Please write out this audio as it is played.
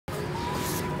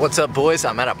What's up, boys?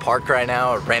 I'm at a park right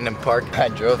now, a random park. I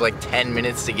drove like 10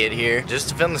 minutes to get here just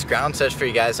to film this ground sesh for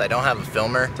you guys. I don't have a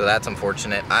filmer, so that's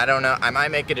unfortunate. I don't know, I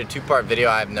might make it a 2-part video.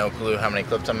 I have no clue how many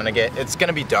clips I'm gonna get. It's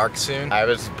gonna be dark soon. I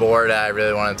was bored, I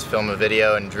really wanted to film a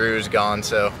video, and Drew's gone,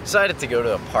 so decided to go to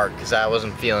the park because I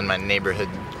wasn't feeling my neighborhood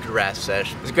grass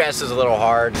sesh. This grass is a little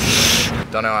hard.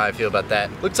 Don't know how I feel about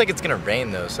that. Looks like it's gonna rain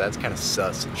though, so that's kind of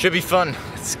sus. Should be fun.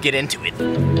 Let's get into it.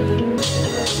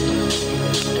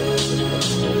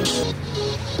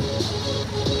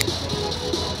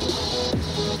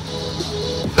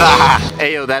 Ah,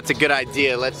 hey yo, that's a good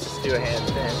idea. Let's just do a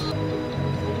handstand.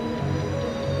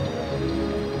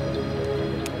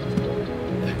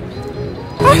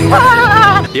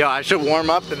 Yo, I should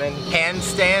warm up and then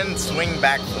handstand, swing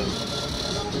backflip.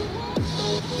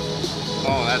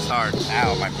 Oh, that's hard.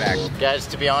 Ow, my back. Guys,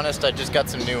 to be honest, I just got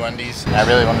some new undies. I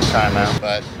really want to try them out,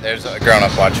 but there's a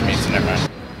grown-up watching me, so never mind.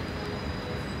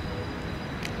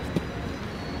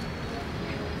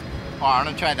 Oh, I'm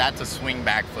gonna try that to swing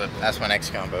backflip. That's my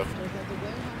next combo.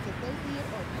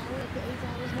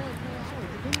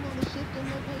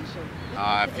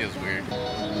 Ah, it feels weird.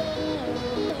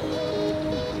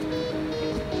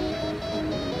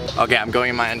 Okay, I'm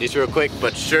going in my undies real quick,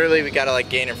 but surely we gotta like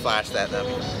gain or flash that.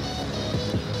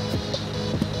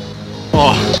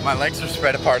 Oh, my legs are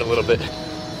spread apart a little bit.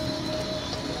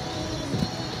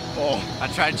 Oh, I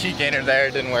tried cheat gainer there,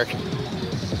 it didn't work.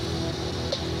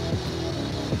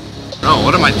 Oh,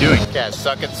 what am I doing? Okay, I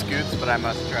suck at scoots, but I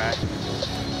must try.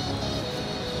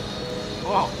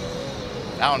 Whoa,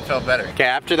 that one felt better. Okay,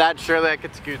 after that, surely I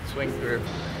could scoot, swing through.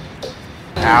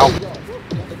 Ow.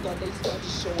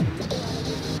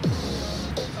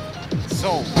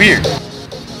 So weird.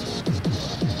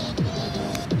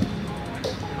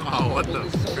 Oh, what the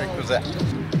frick was that?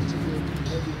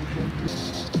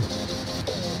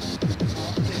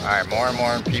 Alright, more and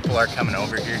more people are coming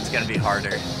over here. It's gonna be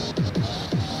harder.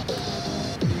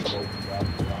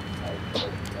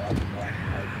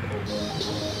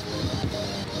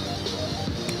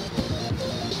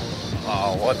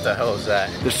 Oh, what the hell is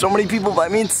that? There's so many people by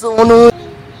me, it's so annoying.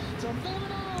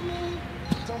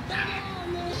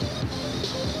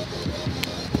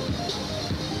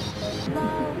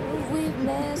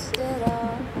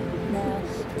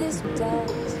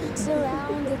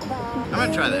 I'm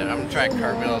gonna try that. I'm gonna try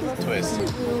cartwheel with a twist.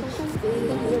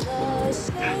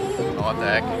 Oh, what the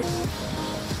heck?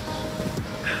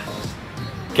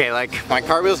 Okay, like my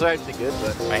cartwheels are actually good,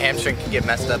 but my hamstring can get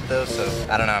messed up though, so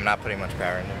I don't know, I'm not putting much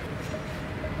power in there.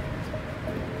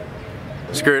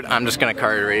 Screw it, I'm just gonna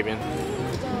cart Arabian.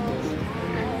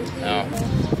 No.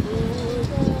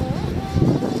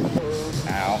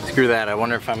 Ow. Screw that, I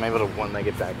wonder if I'm able to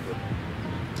one-legged backflip.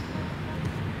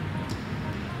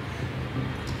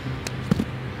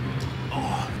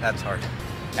 Oh, that's hard.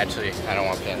 Actually, I don't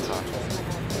want pants on.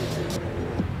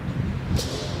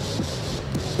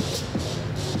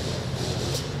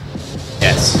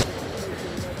 Yes.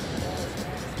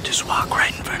 Just walk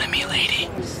right in front of me, lady.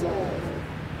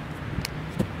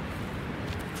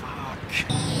 Fuck.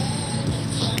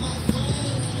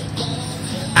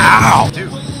 Ow!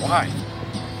 Dude, why?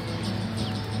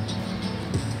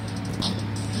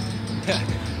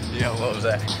 Yeah, what was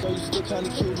that?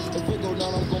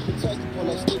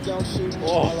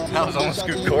 Oh, that was almost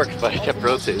good cork, but I kept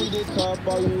rotating. I'm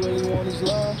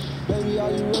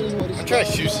gonna try a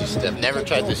shoosie step. Never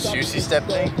tried this shoosie step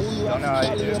thing. Don't know how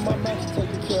you do it.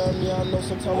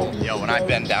 Yo, when I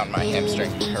bend down, my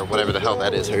hamstring, or whatever the hell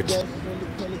that is, hurts.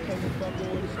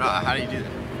 How do you do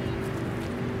that?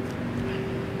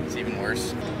 It's even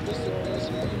worse.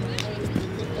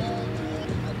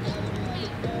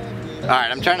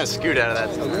 Alright, I'm trying to scoot out of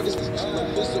that somehow.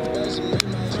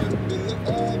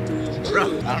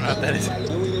 Bro, I don't know what that is.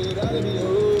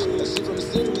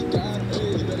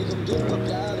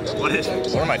 What is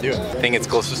it? What am I doing? I think it's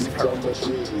closest to cartwheel.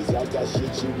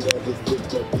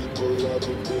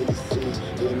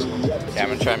 Okay, I'm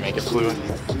gonna try and make it fluid.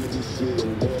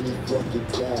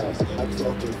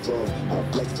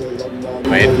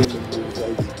 Wait.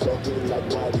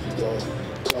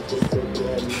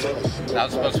 That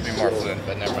was supposed to be more fluent,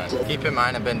 but never mind. Keep in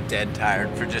mind, I've been dead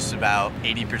tired for just about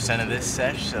 80% of this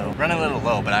sesh, so running a little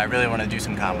low, but I really want to do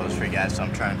some combos for you guys, so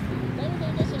I'm trying.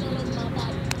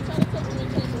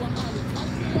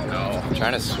 No, I'm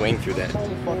trying to swing through that.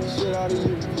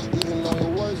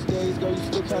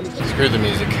 Screw the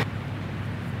music.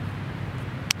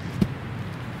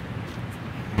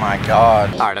 My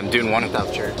God. Alright, I'm doing one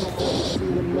without shirt.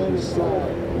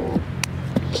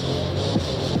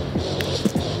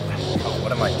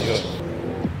 What am I doing?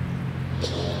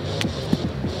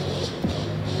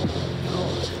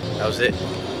 That was it.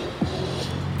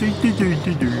 I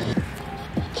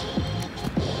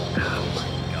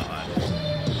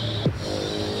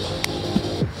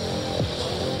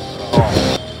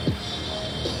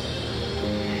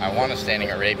want a standing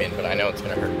Arabian, but I know it's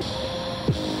gonna hurt.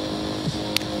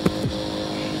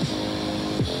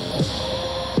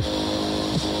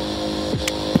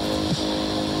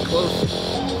 Close.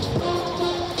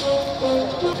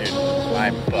 Dude,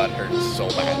 my butt hurts so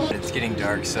bad. It's getting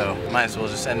dark, so might as well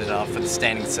just end it off with the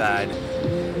standing side.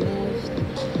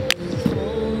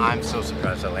 I'm so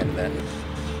surprised I landed that.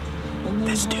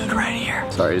 This dude right here.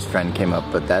 Sorry, his friend came up,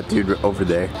 but that dude over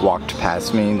there walked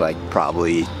past me like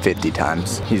probably 50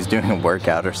 times. He's doing a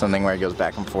workout or something where he goes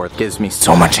back and forth. Gives me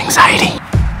so much anxiety.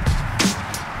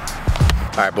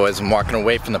 All right, boys, I'm walking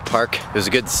away from the park. It was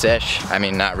a good sesh. I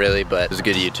mean, not really, but it was a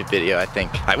good YouTube video, I think.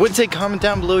 I would say comment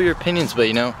down below your opinions, but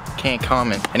you know, can't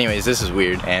comment. Anyways, this is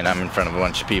weird, and I'm in front of a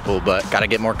bunch of people, but gotta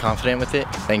get more confident with it.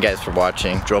 Thank you guys for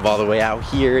watching. Drove all the way out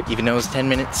here, even though it was 10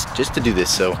 minutes, just to do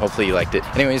this, so hopefully you liked it.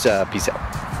 Anyways, peace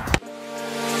out.